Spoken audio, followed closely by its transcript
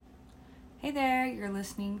Hey there, you're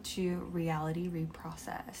listening to Reality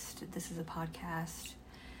Reprocessed. This is a podcast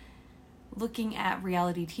looking at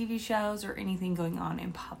reality TV shows or anything going on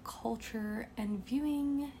in pop culture and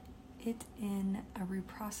viewing it in a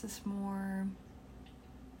reprocessed, more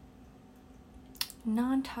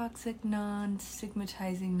non-toxic,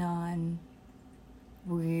 non-stigmatizing,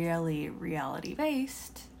 non-really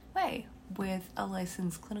reality-based way with a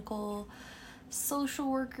licensed clinical social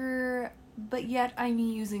worker, but yet I'm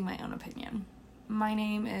using my own opinion. My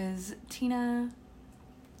name is Tina.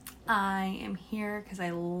 I am here because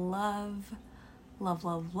I love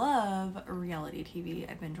reality TV.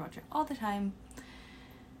 I binge watch it all the time.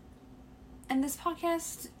 And this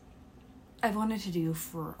podcast I've wanted to do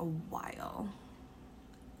for a while.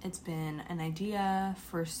 It's been an idea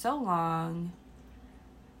for so long,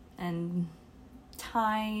 and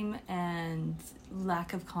time and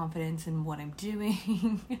lack of confidence in what I'm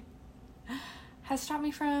doing has stopped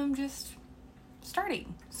me from just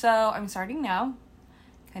starting. So I'm starting now.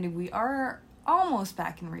 We are almost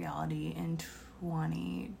back in reality in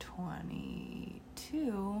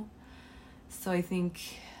 2022. So I think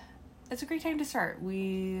it's a great time to start.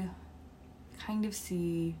 We kind of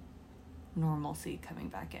see normalcy coming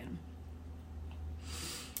back in.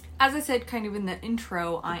 As I said kind of in the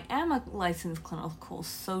intro, I am a licensed clinical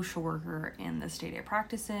social worker in the state I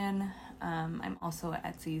practice in. I'm also an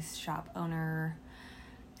Etsy shop owner.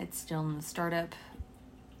 It's still in the startup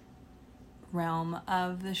realm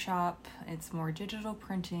of the shop. It's more digital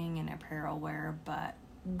printing and apparel wear, but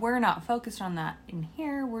we're not focused on that in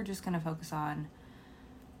here. We're just going to focus on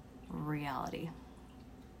reality.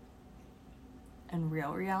 And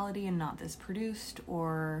real reality, and not this produced,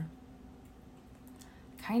 or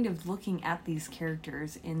kind of looking at these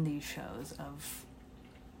characters in these shows of,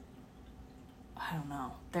 I don't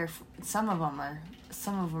know, some of them are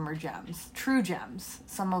gems, true gems.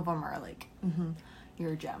 Some of them are like,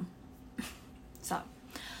 you're a gem. So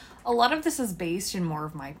a lot of this is based in more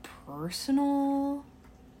of my personal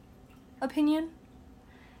opinion,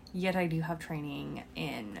 yet I do have training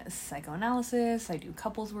in psychoanalysis. I do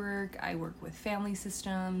couples work. I work with family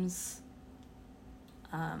systems.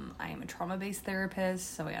 I am a trauma-based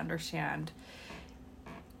therapist, so I understand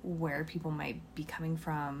where people might be coming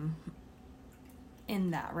from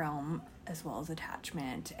in that realm, as well as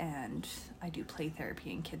attachment, and I do play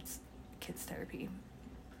therapy and kids therapy.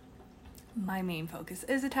 My main focus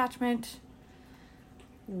is attachment,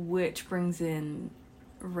 which brings in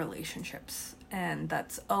relationships, and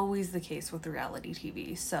that's always the case with reality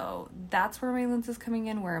TV. So that's where my lens is coming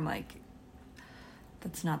in, where I'm like,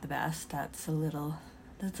 that's not the best. That's a little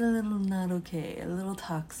not okay, a little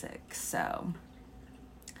toxic. So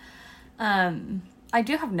I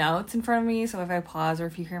do have notes in front of me, so if I pause or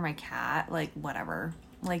if you hear my cat, like, whatever,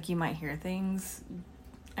 like, you might hear things.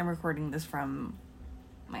 I'm recording this from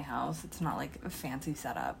my house. It's not like a fancy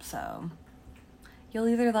setup, so you'll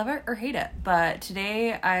either love it or hate it. But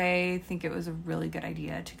today I think it was a really good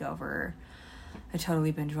idea to go over. I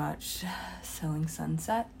totally binge watched Selling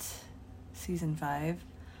Sunset season 5.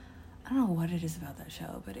 I don't know what it is about that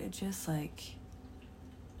show, but it just, like,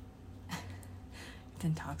 it's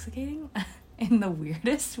intoxicating in the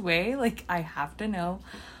weirdest way. Like, I have to know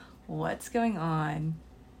what's going on,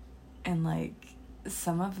 and, like,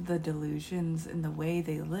 some of the delusions in the way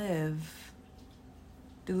they live,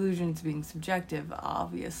 delusions being subjective,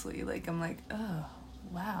 obviously. Like, I'm like, oh,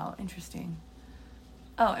 wow, interesting.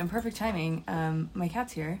 Oh, and perfect timing. My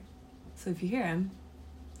cat's here, so if you hear him,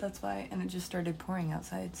 that's why. And it just started pouring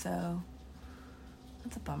outside, so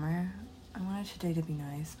that's a bummer. I wanted today to be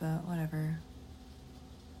nice, but whatever.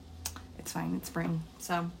 It's fine. It's spring.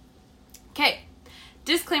 So, okay.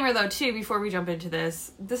 Disclaimer, though, too, before we jump into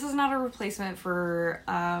this. This is not a replacement for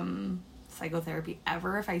psychotherapy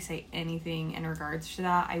ever. If I say anything in regards to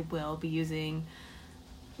that, I will be using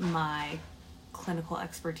my clinical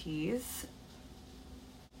expertise,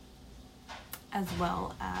 as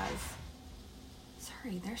well as...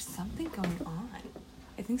 Sorry, there's something going on.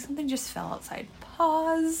 I think something just fell outside.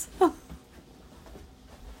 Pause.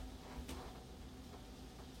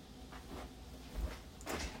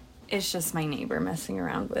 It's just my neighbor messing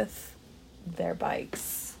around with their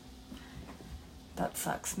bikes. That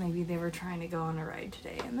sucks. Maybe they were trying to go on a ride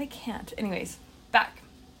today and they can't. Anyways, back.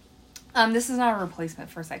 This is not a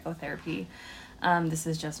replacement for psychotherapy. This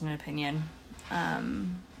is just an opinion.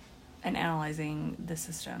 And analyzing the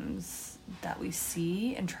systems that we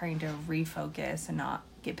see and trying to refocus and not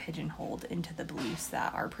get pigeonholed into the beliefs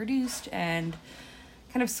that are produced and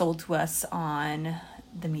kind of sold to us on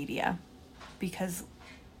the media, because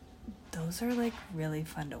those are, like, really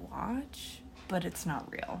fun to watch, but it's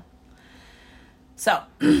not real. So,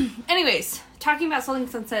 anyways, talking about Selling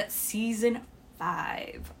Sunset season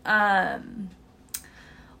 5.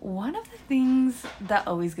 One of the things that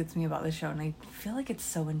always gets me about the show, and I feel like it's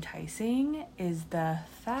so enticing, is the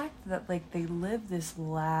fact that, like, they live this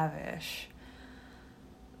lavish,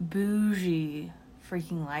 bougie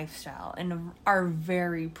freaking lifestyle and are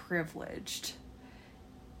very privileged.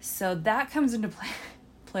 So that comes into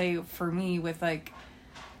play for me with, like,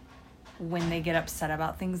 when they get upset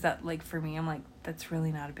about things that, like, for me, I'm like, that's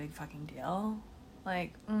really not a big fucking deal.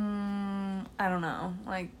 Like, I don't know.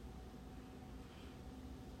 Like,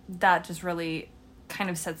 that just really kind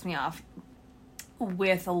of sets me off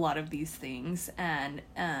with a lot of these things. And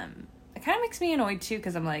it kind of makes me annoyed, too,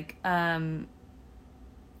 because I'm like,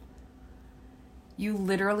 you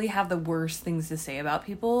literally have the worst things to say about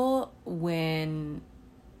people when,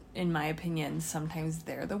 in my opinion, sometimes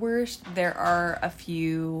they're the worst. There are a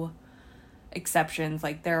few exceptions.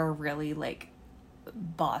 Like, there are really, like,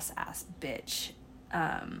 boss-ass bitch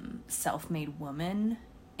self-made women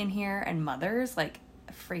in here, and mothers, like,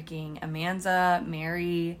 freaking Amanda,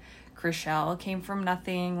 Mary, Chriselle came from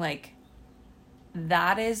nothing. Like,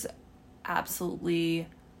 that is absolutely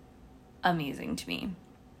amazing to me.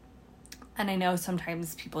 And I know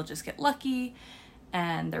sometimes people just get lucky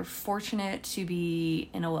and they're fortunate to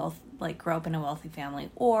be in a grow up in a wealthy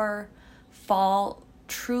family, or fall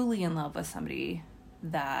truly in love with somebody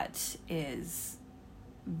that is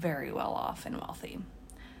very well off and wealthy.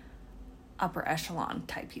 Upper echelon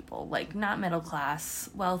type people, like, not middle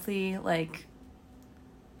class wealthy, like,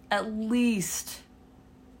 at least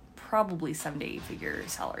probably 7 to 8 figure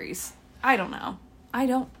salaries. I don't know. I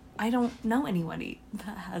don't know anybody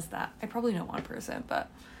that has that. I probably know one person,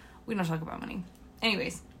 but we don't talk about money.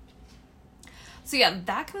 Anyways. So yeah,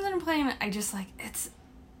 that comes into play, and I just, like, it's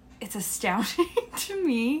astounding to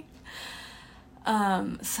me.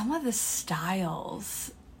 Some of the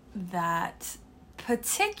styles that,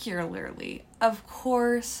 particularly, of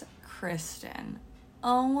course, Kristen.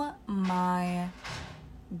 Oh my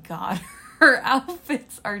God. Her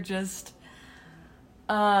outfits are just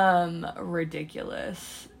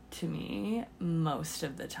ridiculous to me most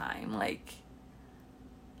of the time. Like,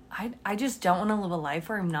 I just don't want to live a life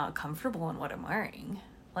where I'm not comfortable in what I'm wearing.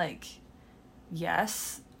 Like,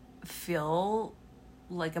 yes, feel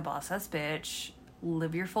like a boss-ass bitch,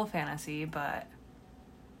 live your full fantasy, but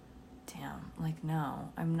damn, like,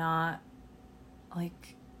 no, I'm not,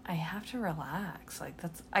 like, I have to relax. Like,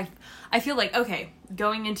 that's, I feel like, okay,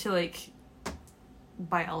 going into, like,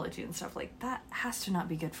 biology and stuff, like, that has to not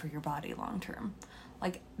be good for your body long term.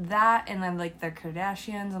 Like, that, and then, like, the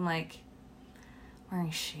Kardashians, I'm like,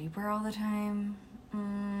 wearing shapewear all the time.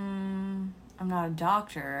 I'm not a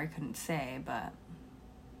doctor, I couldn't say, but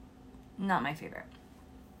not my favorite.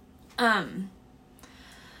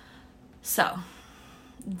 So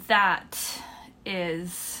that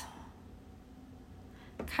is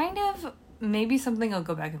kind of maybe something I'll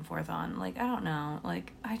go back and forth on. Like, I don't know.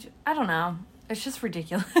 Like, I don't know. It's just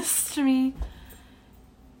ridiculous to me.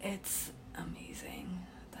 It's amazing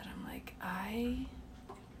that I'm like, I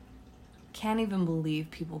can't even believe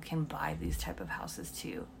people can buy these type of houses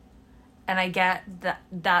too. And I get that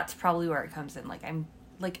that's probably where it comes in. Like, I'm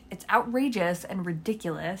like, it's outrageous and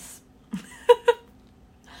ridiculous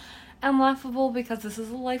and laughable because this is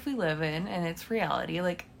the life we live in and it's reality.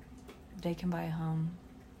 Like, they can buy a home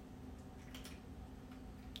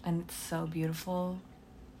and it's so beautiful,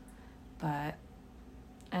 but,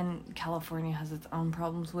 and California has its own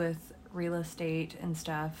problems with real estate and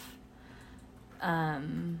stuff.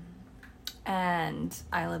 And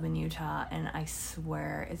I live in Utah, and I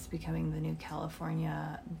swear it's becoming the new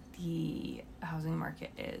California. The housing market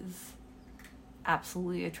is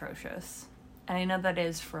absolutely atrocious. And I know that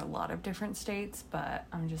is for a lot of different states, but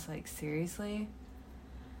I'm just like, seriously?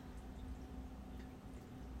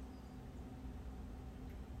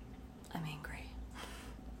 I'm angry.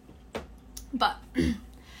 But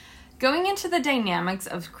going into the dynamics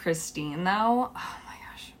of Christine, though, oh my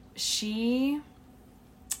gosh, she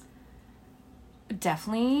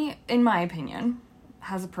definitely, in my opinion,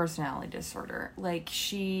 has a personality disorder. Like,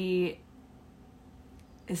 she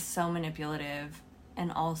is so manipulative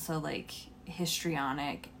and also, like,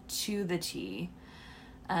 histrionic to the T.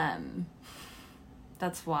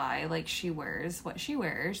 That's why, like, she wears what she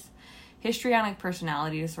wears. Histrionic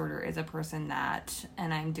personality disorder is a person that,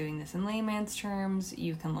 and I'm doing this in layman's terms,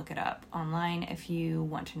 you can look it up online if you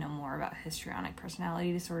want to know more about histrionic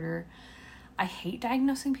personality disorder. I hate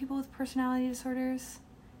diagnosing people with personality disorders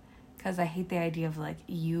because I hate the idea of, like,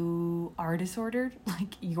 you are disordered,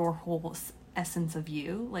 like, your whole essence of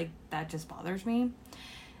you, like, that just bothers me.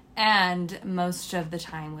 And most of the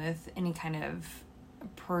time with any kind of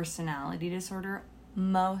personality disorder,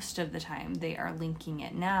 most of the time they are linking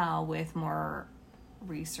it now with more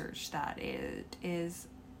research that it is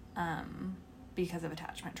because of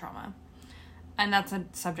attachment trauma. And that's a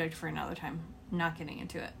subject for another time. Not getting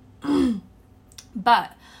into it.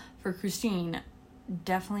 But for Christine,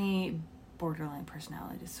 definitely borderline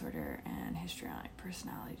personality disorder and histrionic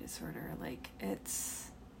personality disorder. Like, it's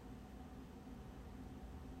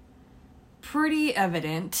pretty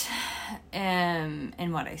evident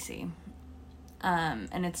in what I see.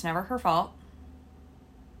 And it's never her fault.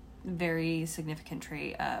 Very significant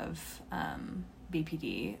trait of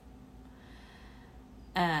BPD.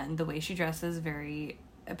 And the way she dresses, very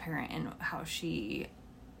apparent in how she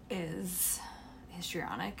is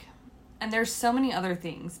histrionic. And there's so many other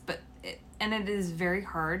things, but it is very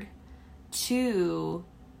hard to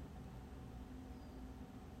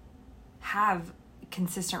have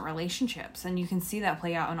consistent relationships. And you can see that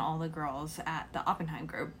play out in all the girls at the Oppenheim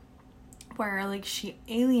group, where like she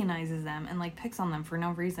alienizes them and like picks on them for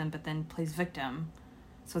no reason, but then plays victim.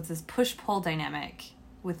 So it's this push-pull dynamic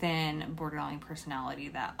within borderline personality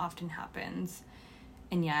that often happens.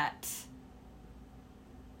 And yet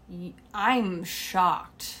I'm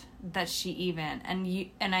shocked that she even,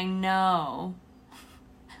 and I know,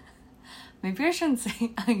 maybe I shouldn't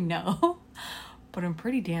say I know, but I'm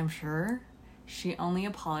pretty damn sure she only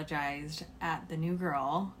apologized at the new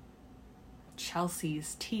girl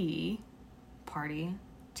Chelsea's tea party,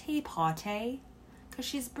 because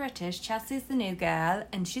she's British. Chelsea's the new girl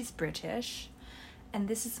and she's British, and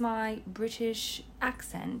this is my British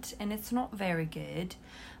accent and it's not very good,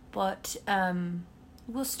 but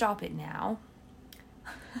we'll stop it now.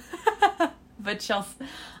 But Chelsea,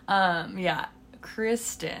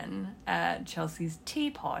 Kristen at Chelsea's tea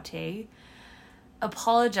party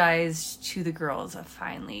apologized to the girls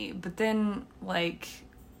finally, but then like,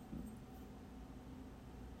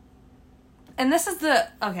 and this is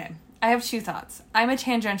okay, I have two thoughts. I'm a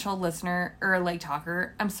tangential listener or like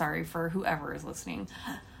talker. I'm sorry for whoever is listening.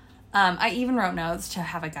 I even wrote notes to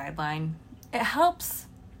have a guideline. It helps.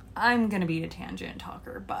 I'm gonna be a tangent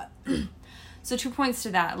talker, but so 2 points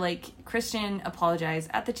to that. Like, Kristen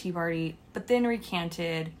apologized at the tea party, but then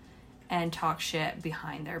recanted and talked shit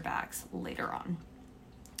behind their backs later on.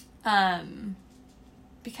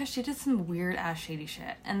 Because she did some weird ass shady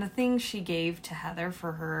shit. And the thing she gave to Heather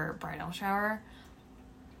for her bridal shower,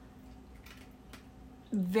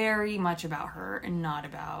 very much about her and not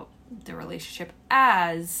about the relationship,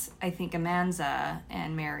 as I think Amanda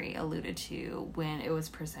and Mary alluded to when it was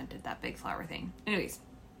presented, that big flower thing. Anyways,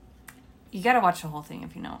 you gotta watch the whole thing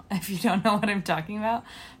if you don't know what I'm talking about.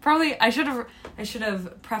 Probably I should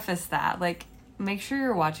have prefaced that. Like, make sure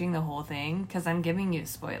you're watching the whole thing, because I'm giving you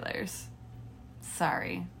spoilers.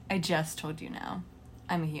 Sorry, I just told you now.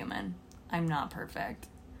 I'm a human. I'm not perfect.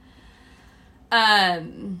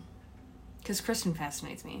 Because Kristen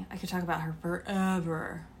fascinates me. I could talk about her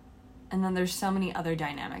forever. And then there's so many other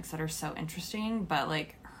dynamics that are so interesting, but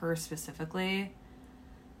like her specifically,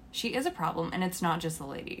 she is a problem, and it's not just the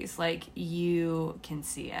ladies. Like, you can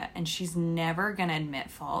see it, and she's never gonna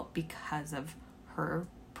admit fault because of her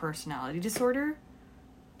personality disorder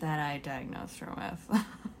that I diagnosed her with.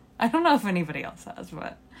 I don't know if anybody else has,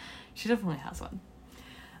 but she definitely has one.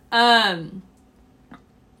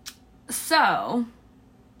 So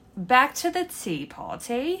back to the tea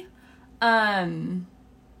party. Yeah,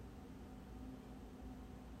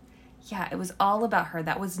 it was all about her.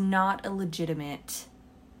 That was not a legitimate,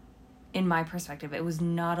 in my perspective, it was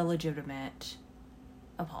not a legitimate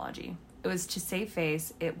apology. It was to save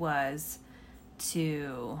face. It was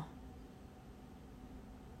to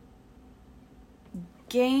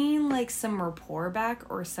gain like some rapport back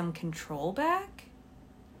or some control back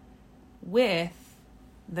with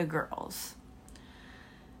the girls.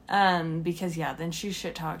 Because then she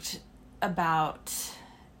shit talked about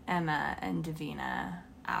Emma and Davina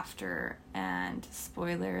after, and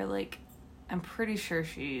spoiler, like, I'm pretty sure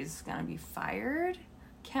she's gonna be fired.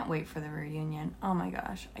 Can't wait for the reunion. Oh my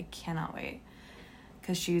gosh, I cannot wait,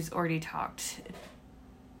 because she's already talked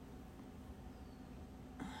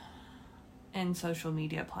in social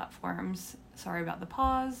media platforms. Sorry about the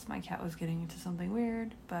pause. My cat was getting into something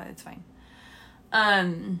weird, but it's fine.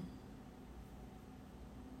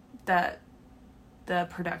 That the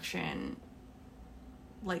production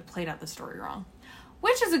like played out the story wrong,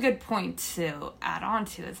 which is a good point to add on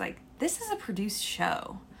to. It's like, this is a produced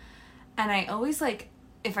show, and I always like,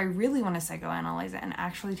 if I really want to psychoanalyze it and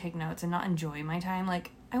actually take notes and not enjoy my time,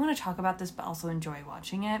 like, I want to talk about this but also enjoy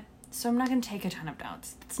watching it, so I'm not going to take a ton of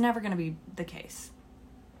notes. It's never going to be the case,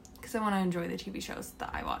 because I want to enjoy the TV shows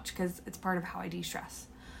that I watch, because it's part of how I de-stress.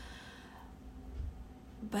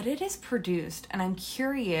 But it is produced, and I'm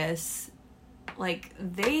curious, like,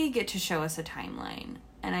 they get to show us a timeline,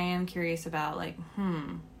 and I am curious about, like,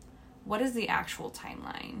 what is the actual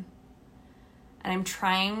timeline? And I'm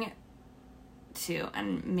trying to,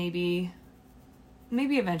 and maybe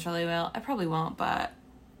eventually I will. I probably won't, but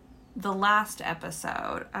the last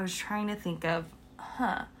episode, I was trying to think of,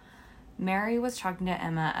 Mary was talking to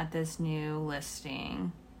Emma at this new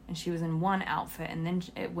listing, and she was in one outfit, and then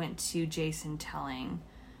it went to Jason telling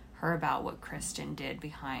her about what Kristen did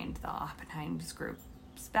behind the Oppenheim's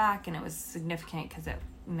group's back, and it was significant because it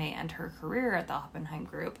may end her career at the Oppenheim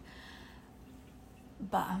group.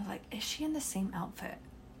 But I was like, is she in the same outfit?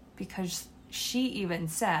 Because she even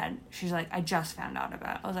said, she's like, I just found out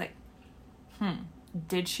about it. I was like,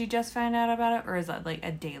 did she just find out about it, or is that like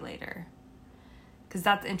a day later? Because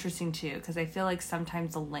that's interesting too, because I feel like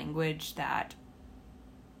sometimes the language that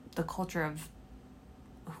the culture of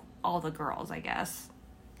all the girls, I guess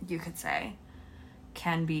you could say,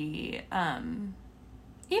 can be even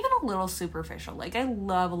a little superficial. Like, I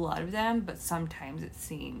love a lot of them, but sometimes it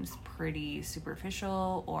seems pretty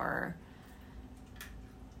superficial or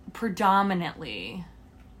predominantly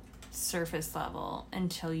surface level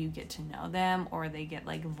until you get to know them, or they get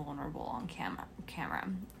like vulnerable on camera.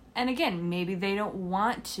 And again, maybe they don't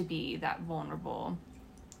want to be that vulnerable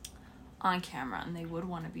on camera, and they would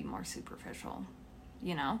want to be more superficial,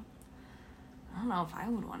 you know? I don't know if I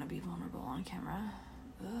would want to be vulnerable on camera.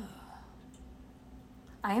 Ugh.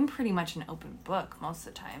 I am pretty much an open book most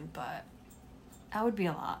of the time, but that would be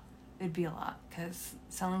a lot. It'd be a lot, because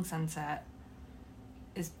Selling Sunset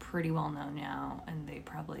is pretty well known now, and they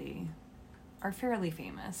probably are fairly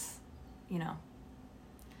famous, you know.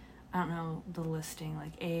 I don't know the listing,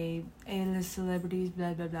 like A-list celebrities,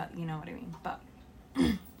 blah, blah, blah, you know what I mean, but...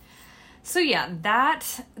 So yeah,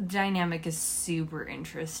 that dynamic is super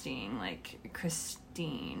interesting, like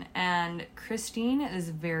Christine. And Christine is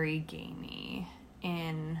very gamey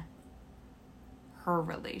in her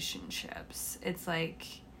relationships. It's like,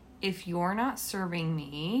 if you're not serving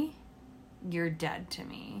me, you're dead to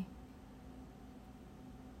me.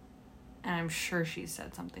 And I'm sure she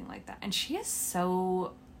said something like that. And she is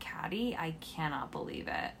so catty, I cannot believe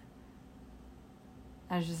it.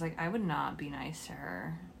 I was just like, I would not be nice to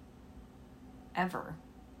her. Ever.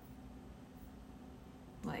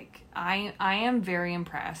 Like, I am very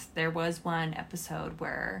impressed. There was one episode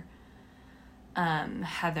where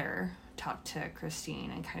Heather talked to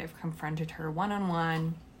Christine and kind of confronted her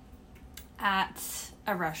one-on-one at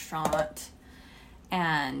a restaurant,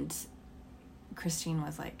 and Christine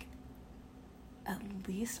was like, at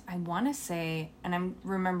least, I want to say, and I'm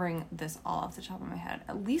remembering this all off the top of my head,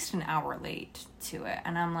 at least an hour late to it.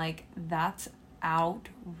 And I'm like, that's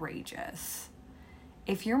outrageous.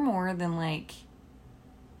 If you're more than like,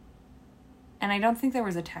 and I don't think there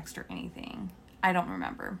was a text or anything, I don't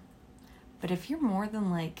remember, but if you're more than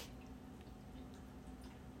like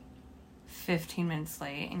 15 minutes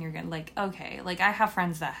late and you're gonna, like, okay, like, I have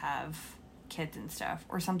friends that have kids and stuff,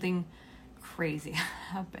 or something crazy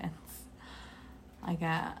happens like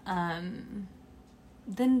that,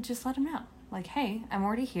 then just let them know, like, hey, I'm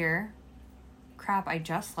already here. Crap, I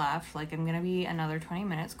just left, like, I'm gonna be another 20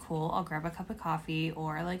 minutes, cool, I'll grab a cup of coffee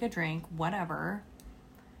or like a drink, whatever.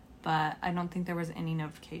 But I don't think there was any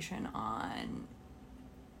notification on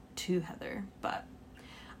to Heather, but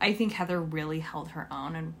I think Heather really held her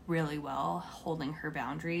own and really well, holding her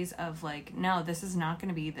boundaries of like, no, this is not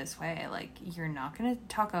gonna be this way, like, you're not gonna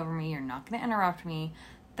talk over me, you're not gonna interrupt me,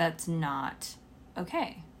 that's not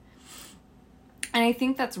okay. And I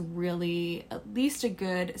think that's really at least a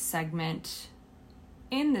good segment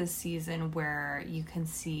in this season where you can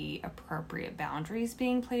see appropriate boundaries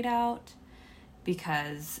being played out,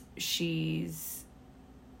 because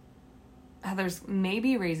Heather's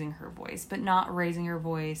maybe raising her voice, but not raising her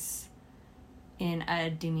voice in a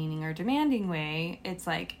demeaning or demanding way. It's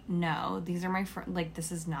like, no, these are my friends, like,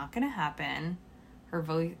 this is not gonna happen. Her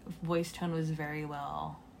voice tone was very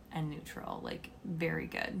well and neutral, like, very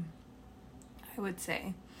good, I would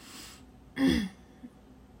say.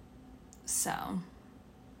 So,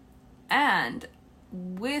 and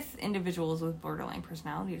with individuals with borderline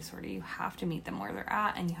personality disorder, you have to meet them where they're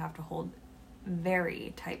at, and you have to hold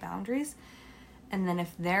very tight boundaries. And then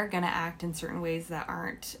if they're going to act in certain ways that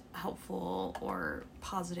aren't helpful or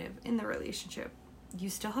positive in the relationship, you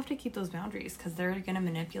still have to keep those boundaries, because they're going to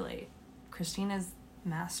manipulate. Christina's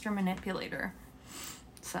master manipulator.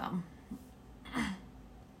 So,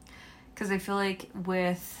 because I feel like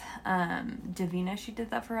with Davina, she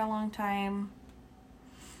did that for a long time.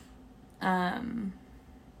 And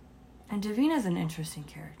Davina's an interesting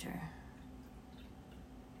character.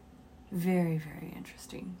 Very, very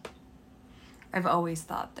interesting. I've always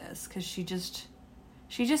thought this because she just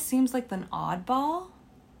seems like an oddball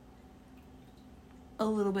a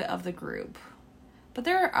little bit of the group. But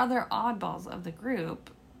there are other oddballs of the group,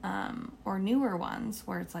 or newer ones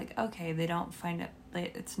where it's like, okay, they don't find it,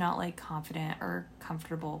 it's not like confident or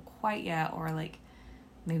comfortable quite yet, or like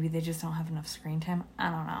maybe they just don't have enough screen time. I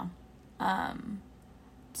don't know.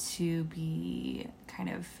 To be kind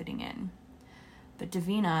of fitting in. But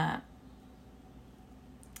Davina,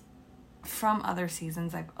 from other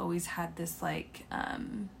seasons, I've always had this like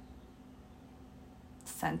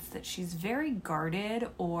sense that she's very guarded,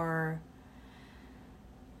 or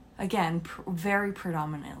again, very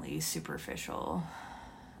predominantly superficial.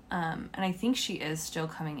 And I think she is still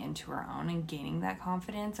coming into her own and gaining that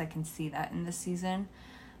confidence. I can see that in this season.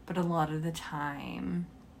 But a lot of the time,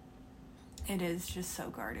 it is just so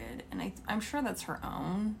guarded. And I'm sure that's her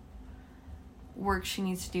own work she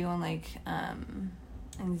needs to do on, like,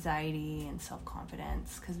 anxiety and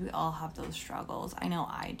self-confidence. Because we all have those struggles. I know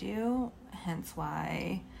I do. Hence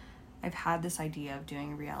why I've had this idea of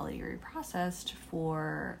doing Reality Reprocessed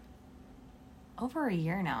for over a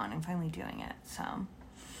year now, and I'm finally doing it. So,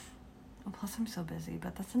 plus I'm so busy,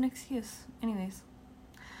 but that's an excuse. Anyways.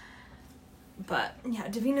 But yeah,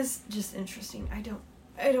 Davina's just interesting. I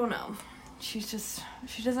don't know. She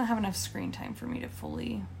doesn't have enough screen time for me to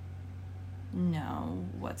fully know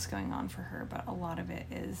what's going on for her, but a lot of it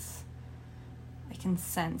is, I can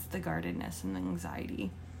sense the guardedness and the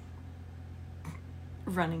anxiety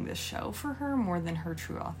running this show for her more than her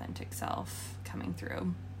true authentic self coming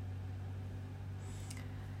through.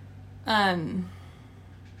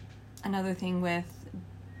 Another thing with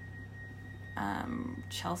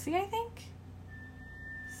Chelsea, I think.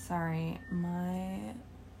 Sorry, my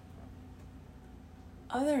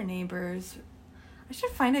other neighbors. I should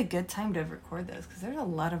find a good time to record this because there's a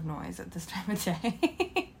lot of noise at this time of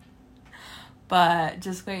day. But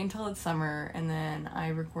just wait until it's summer, and then I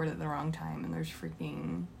record at the wrong time, and there's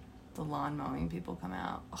freaking the lawn mowing people come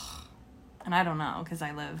out. Ugh. And I don't know, because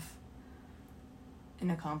I live in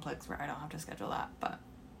a complex where I don't have to schedule that. But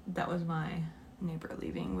that was my neighbor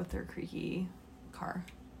leaving with their creaky car.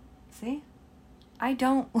 See? I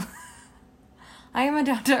don't... I am a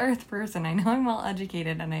down-to-earth person. I know I'm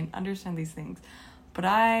well-educated, and I understand these things. But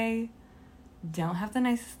I don't have the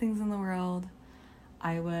nicest things in the world.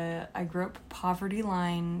 I grew up poverty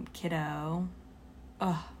line kiddo.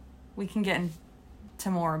 Ugh, we can get into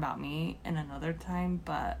more about me in another time,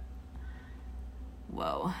 but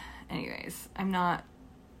whoa. Anyways, I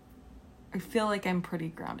feel like I'm pretty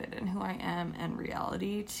grounded in who I am and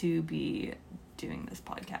reality to be doing this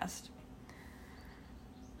podcast.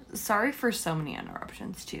 Sorry for so many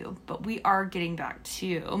interruptions too, but we are getting back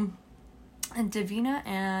to Davina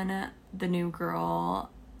and the new girl,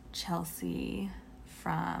 Chelsea,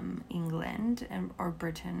 from England or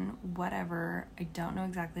Britain, whatever. I don't know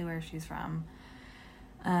exactly where she's from.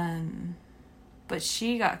 But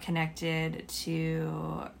she got connected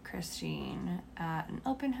to Christine at an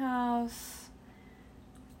open house.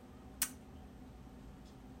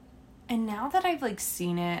 And now that I've like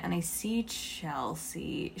seen it and I see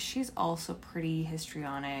Chelsea, she's also pretty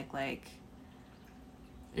histrionic, like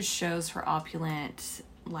shows her opulent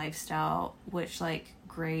lifestyle, which like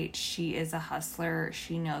great. She is a hustler.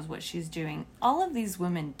 She knows what she's doing. All of these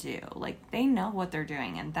women do. Like they know what they're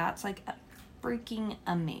doing, and that's like freaking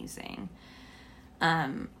amazing.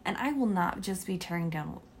 And I will not just be tearing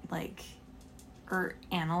down like or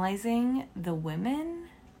analyzing the women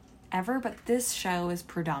ever, but this show is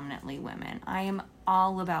predominantly women. I am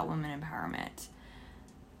all about women empowerment.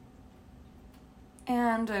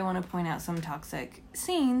 And I want to point out some toxic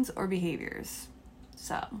scenes or behaviors.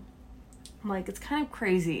 So, like, it's kind of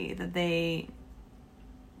crazy that they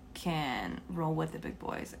can roll with the big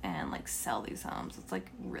boys and, like, sell these homes. It's, like,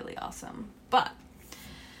 really awesome. But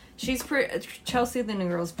Chelsea, the new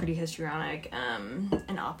girl, is pretty histrionic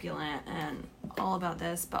and opulent and all about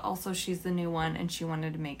this. But also, she's the new one, and she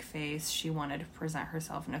wanted to make face. She wanted to present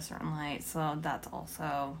herself in a certain light. So, that's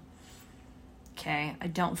also... okay, I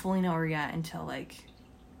don't fully know her yet until, like,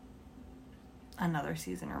 another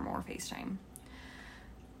season or more FaceTime.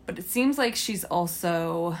 But it seems like she's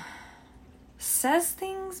also says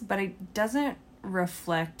things, but it doesn't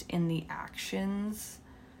reflect in the actions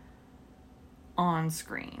on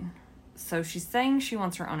screen. So she's saying she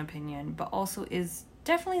wants her own opinion, but also is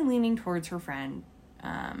definitely leaning towards her friend,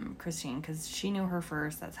 Christine, because she knew her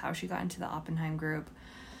first. That's how she got into the Oppenheim group.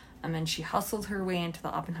 And then she hustled her way into the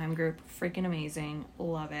Oppenheim group. Freaking amazing.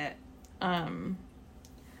 Love it.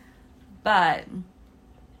 But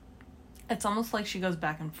it's almost like she goes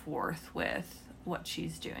back and forth with what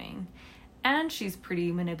she's doing. And she's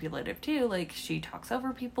pretty manipulative too. Like, she talks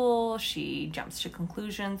over people, she jumps to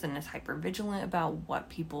conclusions and is hyper vigilant about what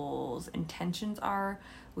people's intentions are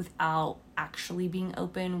without actually being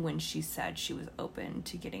open, when she said she was open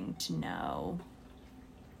to getting to know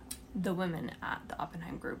the women at the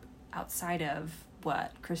Oppenheim group outside of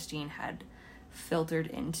what Christine had filtered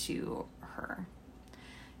into her.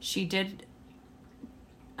 She did,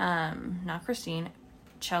 not Christine,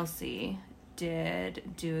 Chelsea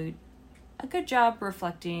did do a good job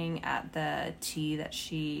reflecting at the tea that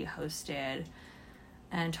she hosted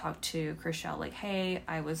and talked to Chriselle like, hey,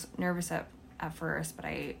 I was nervous at first, but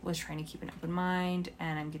I was trying to keep an open mind,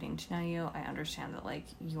 and I'm getting to know you. I understand that, like,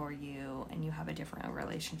 you're you and you have a different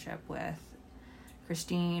relationship with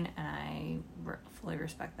Christine, and I fully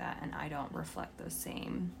respect that, and I don't reflect those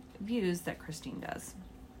same views that Christine does.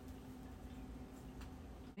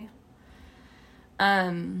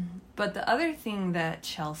 But the other thing that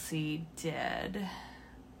Chelsea did,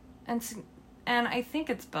 and I think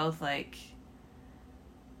it's both, like,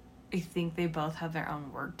 I think they both have their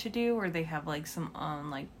own work to do, or they have, like, some own,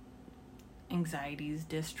 like, anxieties,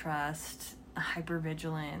 distrust,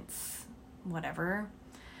 hypervigilance, whatever.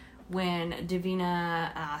 When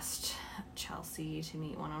Davina asked Chelsea to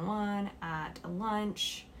meet one-on-one at a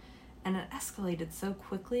lunch, and it escalated so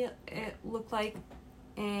quickly, it looked like,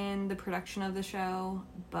 in the production of the show,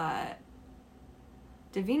 but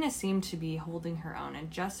Davina seemed to be holding her own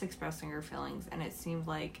and just expressing her feelings, and it seemed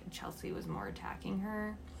like Chelsea was more attacking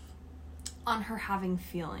her on her having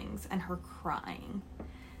feelings and her crying.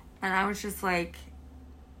 And I was just like,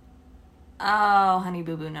 oh, honey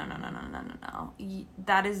boo boo, no.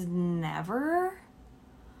 That is never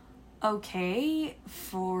okay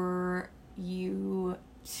for you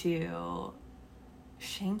to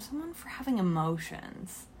shame someone for having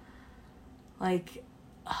emotions. Like,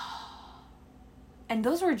 and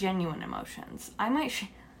those were genuine emotions.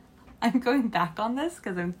 I'm going back on this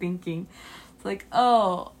because I'm thinking, it's like,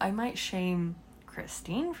 oh, I might shame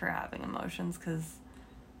Christine for having emotions because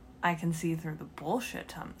I can see through the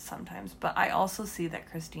bullshit sometimes. But I also see that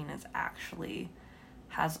Christine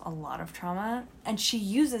has a lot of trauma, and she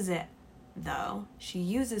uses it, though. She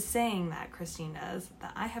uses saying that, Christine does,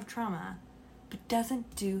 that I have trauma, but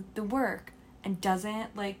doesn't do the work, and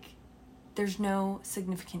doesn't, like, there's no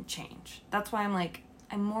significant change. That's why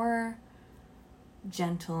I'm more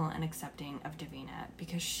gentle and accepting of Davina,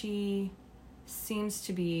 because she seems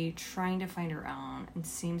to be trying to find her own and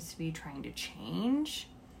seems to be trying to change,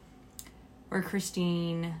 where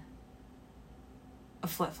Christine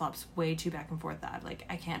flip-flops way too back and forth that, like,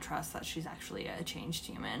 I can't trust that she's actually a changed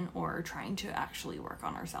human or trying to actually work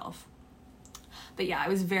on herself. But yeah, I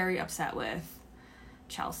was very upset with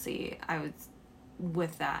Chelsea. I was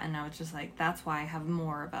with that, and I was just like, that's why I have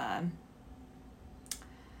more of a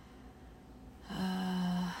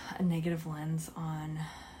negative lens on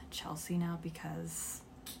Chelsea now, because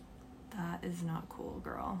that is not cool,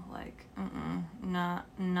 girl. Like, not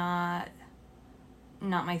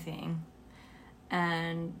my thing.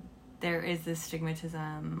 And there is this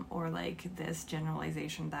stigmatism, or like this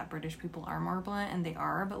generalization that British people are more blunt, and they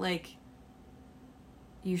are, but like,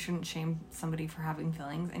 you shouldn't shame somebody for having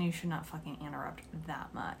feelings, and you should not fucking interrupt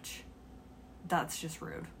that much. That's just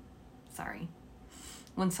rude. Sorry.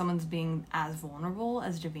 When someone's being as vulnerable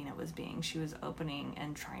as Davina was being, she was opening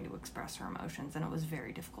and trying to express her emotions, and it was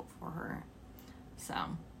very difficult for her.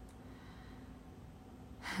 So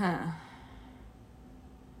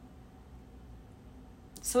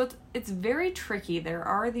it's very tricky. There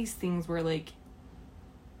are these things where, like,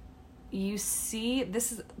 you see,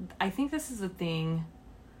 I think this is a thing.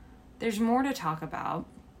 There's more to talk about.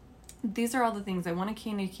 These are all the things I want to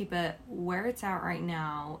kind of keep it where it's at right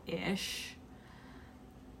now-ish.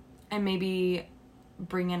 And maybe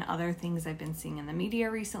bring in other things I've been seeing in the media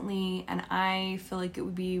recently. And I feel like it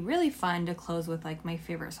would be really fun to close with, like, my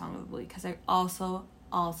favorite song of the week, because I also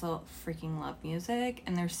freaking love music,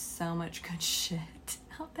 and there's so much good shit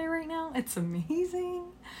out there right now. It's amazing.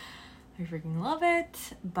 I freaking love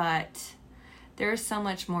it. But there's so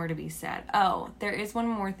much more to be said. Oh, there is one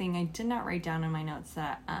more thing I did not write down in my notes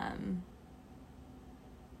that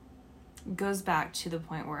goes back to the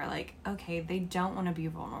point where, like, okay, they don't want to be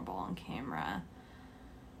vulnerable on camera.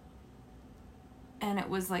 And it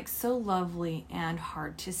was, like, so lovely and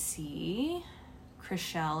hard to see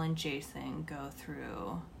Chriselle and Jason go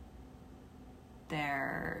through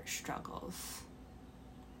their struggles.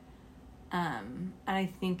 And I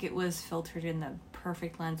think it was filtered in the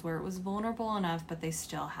perfect lens where it was vulnerable enough, but they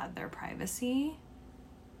still had their privacy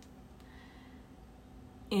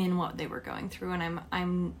in what they were going through. And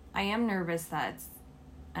I am nervous that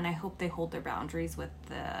And I hope they hold their boundaries with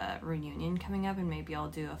the reunion coming up, and maybe I'll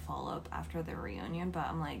do a follow-up after the reunion. But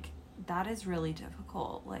I'm like, that is really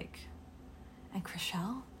difficult. Like, and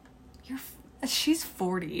Chrishell, she's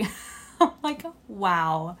 40. I'm like,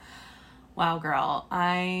 wow, girl.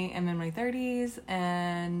 I am in my 30s,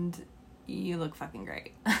 and you look fucking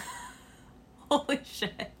great. Holy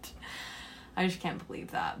shit. I just can't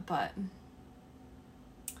believe that. But,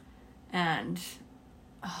 and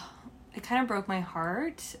it kind of broke my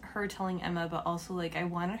heart, her telling Emma, but also, like, I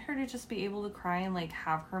wanted her to just be able to cry and, like,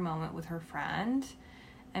 have her moment with her friend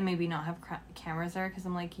and maybe not have cameras there, because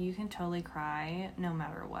I'm like, you can totally cry no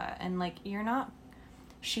matter what. And, like, you're not...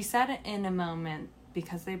 She said it in a moment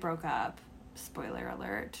because they broke up. Spoiler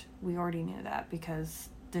alert. We already knew that because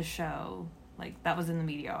the show, like, that was in the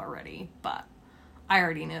media already, but I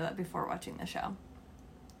already knew that before watching the show.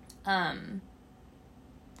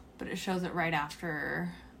 But it shows it right after...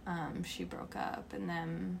 she broke up, and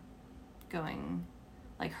them going,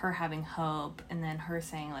 like, her having hope, and then her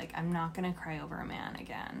saying, like, I'm not gonna cry over a man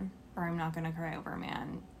again, or I'm not gonna cry over a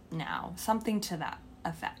man now, something to that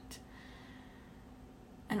effect.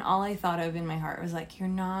 And all I thought of in my heart was, like, you're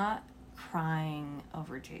not crying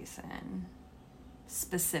over Jason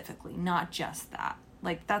specifically, not just that,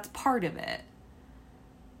 like, that's part of it,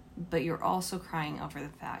 but you're also crying over the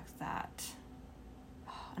fact that,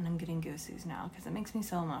 and I'm getting goosies now because it makes me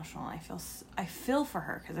so emotional. I feel for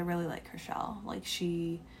her because I really like Chrishell. Like,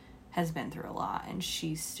 she has been through a lot, and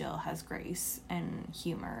she still has grace and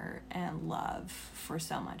humor and love for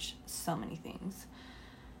so many things.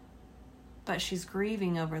 But she's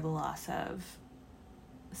grieving over the loss of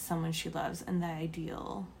someone she loves, and the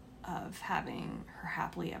ideal of having her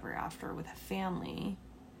happily ever after with a family.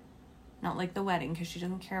 Not like the wedding, because she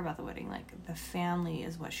doesn't care about the wedding. Like, the family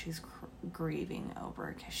is what she's grieving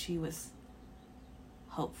over, because she was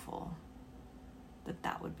hopeful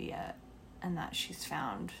that would be it, and that she's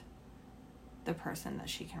found the person that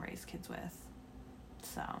she can raise kids with.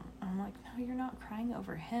 So I'm like, no, you're not crying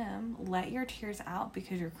over him. Let your tears out,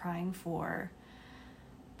 because you're crying for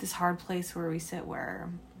this hard place where we sit,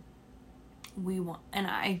 where we want. And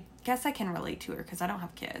I guess I can relate to her because I don't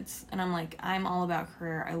have kids, and I'm like, I'm all about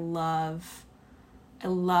career. I love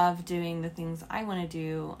doing the things I want to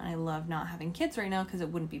do, and I love not having kids right now because it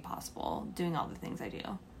wouldn't be possible doing all the things I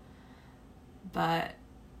do. But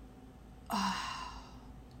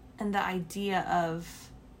and the idea of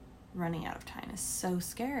running out of time is so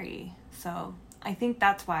scary. So I think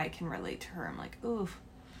that's why I can relate to her. I'm like, oof,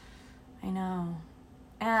 I know.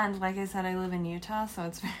 And like I said, I live in Utah,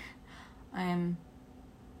 so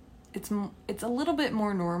it's a little bit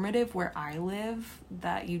more normative where I live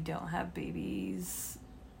that you don't have babies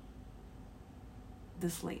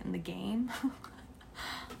this late in the game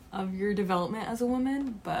of your development as a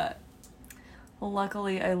woman. But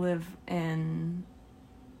luckily I live in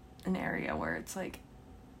an area where it's like,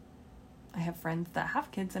 I have friends that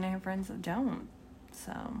have kids and I have friends that don't.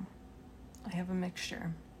 So I have a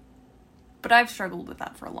mixture. But I've struggled with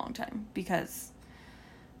that for a long time because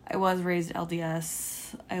I was raised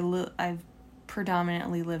LDS. I've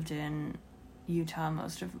predominantly lived in Utah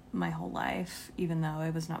most of my whole life, even though I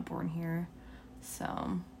was not born here.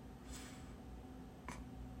 So,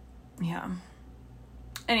 yeah.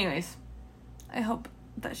 Anyways, I hope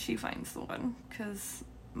that she finds the one, because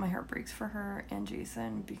my heart breaks for her and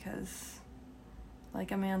Jason, because,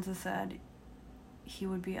 like Amanda said, he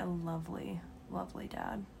would be a lovely, lovely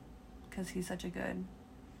dad, because he's such a good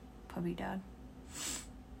puppy dad.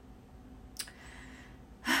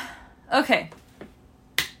 Okay,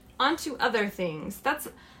 on to other things. That's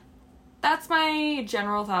my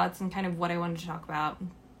general thoughts and kind of what I wanted to talk about.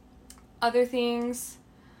 Other things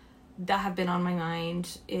that have been on my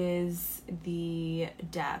mind is the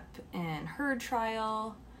Depp and Heard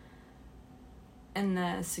trial and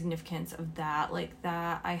the significance of that. Like,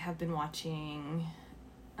 that I have been watching,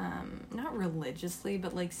 not religiously,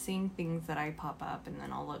 but like seeing things that I pop up and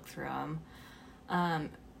then I'll look through them.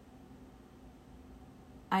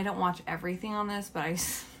 I don't watch everything on this, but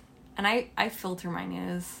I filter my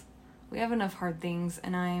news. We have enough hard things,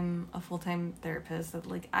 and I'm a full-time therapist that,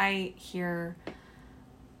 like, I hear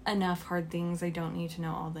enough hard things. I don't need to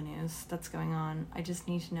know all the news that's going on. I just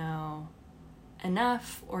need to know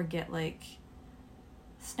enough or get, like,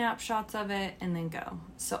 snapshots of it and then go.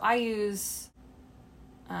 So I use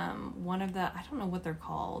one of the, I don't know what they're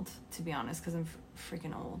called, to be honest, because I'm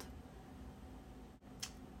freaking old.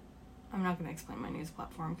 I'm not going to explain my news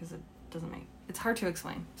platform because it's hard to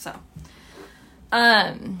explain. So,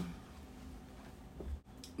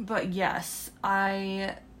 but yes,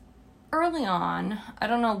 I early on, I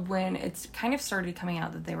don't know when, it's kind of started coming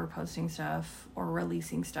out that they were posting stuff or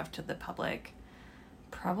releasing stuff to the public.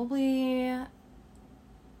 Probably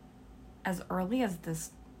as early as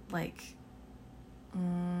this, like,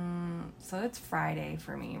 so it's Friday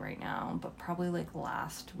for me right now, but probably like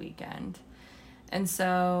last weekend. And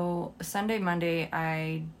so Sunday, Monday,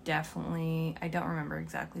 I don't remember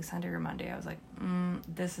exactly Sunday or Monday. I was like,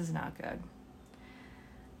 this is not good.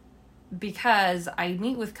 Because I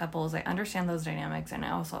meet with couples, I understand those dynamics, and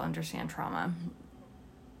I also understand trauma.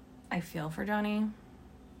 I feel for Johnny.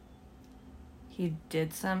 He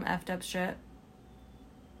did some effed up shit.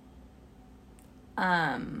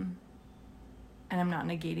 And I'm not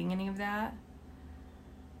negating any of that.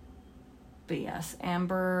 But yes,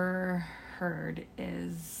 Amber Heard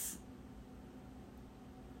is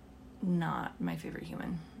not my favorite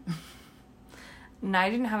human. And I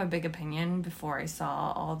didn't have a big opinion before I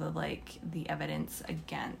saw all the evidence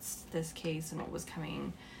against this case and what was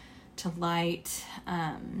coming to light.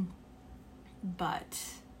 But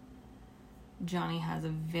Johnny has a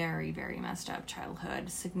very, very messed up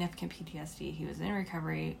childhood, significant PTSD. He was in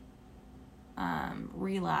recovery,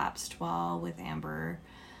 relapsed while with Amber.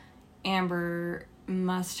 Amber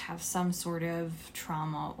must have some sort of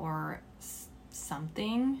trauma or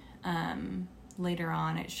something. Later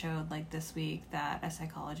on, it showed, this week, that a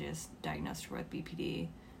psychologist diagnosed her with BPD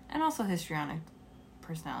and also histrionic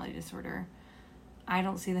personality disorder. I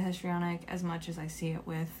don't see the histrionic as much as I see it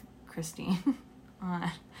with Christine.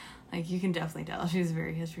 You can definitely tell she's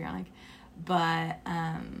very histrionic. But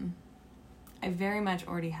I very much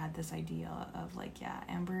already had this idea of,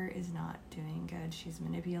 Amber is not doing good. She's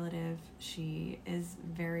manipulative. She is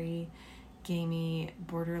very gamey,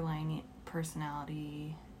 borderline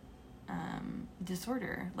personality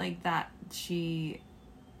disorder. It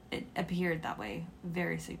appeared that way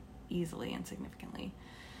very easily and significantly.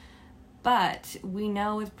 But we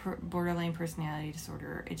know with borderline personality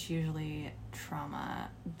disorder, it's usually trauma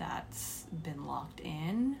that's been locked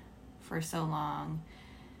in for so long.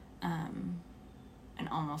 And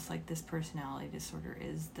almost like this personality disorder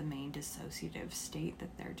is the main dissociative state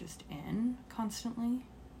that they're just in constantly.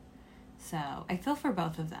 So I feel for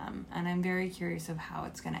both of them, and I'm very curious of how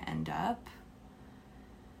it's going to end up.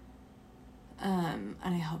 And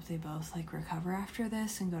I hope they both recover after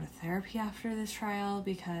this and go to therapy after this trial,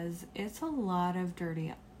 because it's a lot of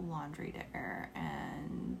dirty laundry to air,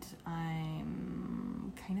 and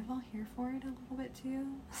I'm kind of all here for it a little bit too.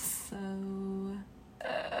 So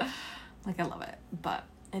I love it, but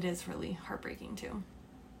it is really heartbreaking too.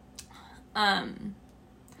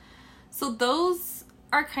 So those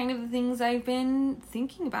are kind of the things I've been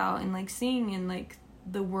thinking about and seeing in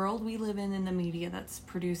the world we live in the media that's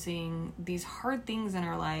producing these hard things in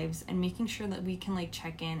our lives, and making sure that we can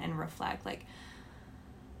check in and reflect,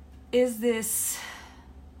 is this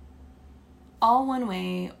all one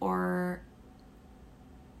way, or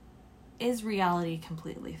is reality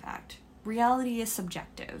completely fact? Reality is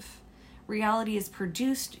subjective. Reality is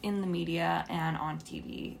produced in the media and on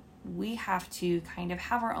TV. We have to kind of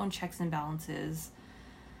have our own checks and balances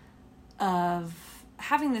of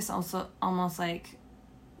having this also almost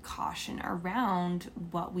caution around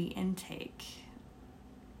what we intake,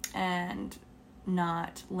 and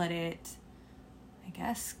not let it, I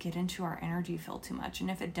guess, get into our energy field too much. And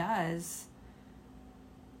if it does,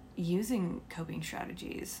 using coping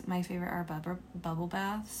strategies. My favorite are bubble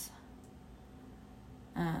baths.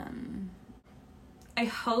 I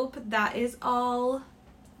hope that is all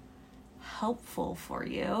helpful for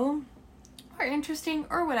you, or interesting,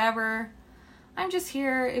 or whatever. I'm just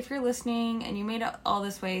here. If you're listening and you made it all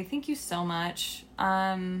this way, thank you so much.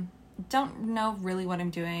 Don't know really what I'm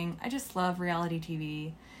doing. I just love reality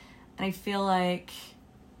TV. And I feel like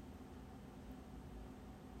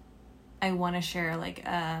I want to share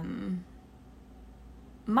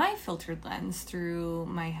my filtered lens through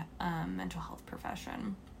my mental health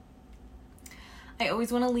profession. I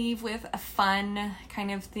always want to leave with a fun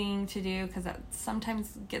kind of thing to do, because that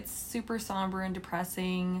sometimes gets super somber and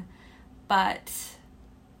depressing. But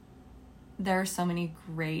there are so many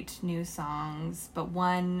great new songs. But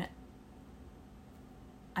one,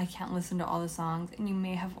 I can't listen to all the songs, and you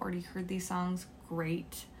may have already heard these songs.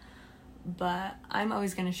 Great. But I'm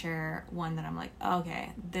always going to share one that I'm like,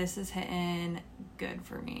 okay, this is hitting good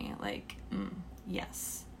for me.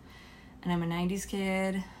 Yes. And I'm a 90s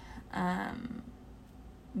kid,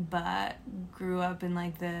 but grew up in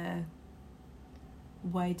the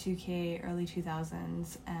Y2K, early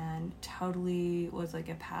 2000s, and totally was a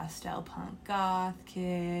pastel punk goth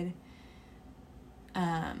kid.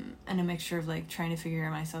 And a mixture of trying to figure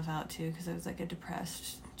myself out too, because I was a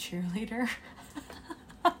depressed cheerleader.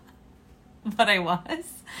 what I was.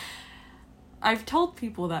 I've told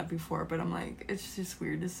people that before, but I'm like, it's just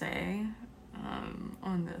weird to say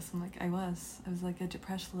on this. I'm like, I was like a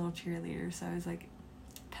depressed little cheerleader, so I was like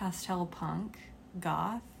pastel punk,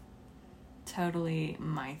 goth, totally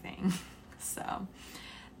my thing. So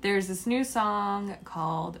there's this new song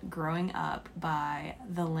called Growing Up by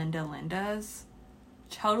the Lindas.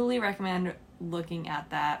 Totally recommend looking at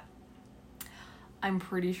that. I'm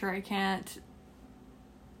pretty sure I can't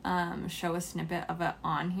show a snippet of it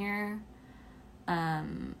on here.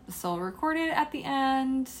 So I'll record it at the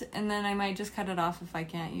end, and then I might just cut it off if I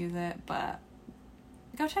can't use it, but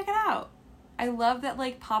go check it out. I love that,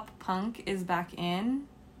 like, pop punk is back in,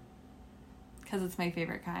 because it's my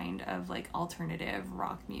favorite kind of, like, alternative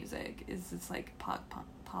rock music, is it's, like, pop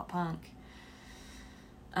punk,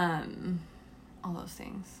 all those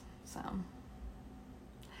things, so.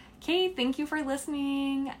 Okay, thank you for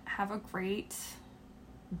listening. Have a great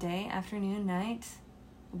day, afternoon, night,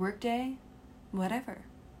 work day, whatever.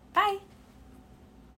 Bye.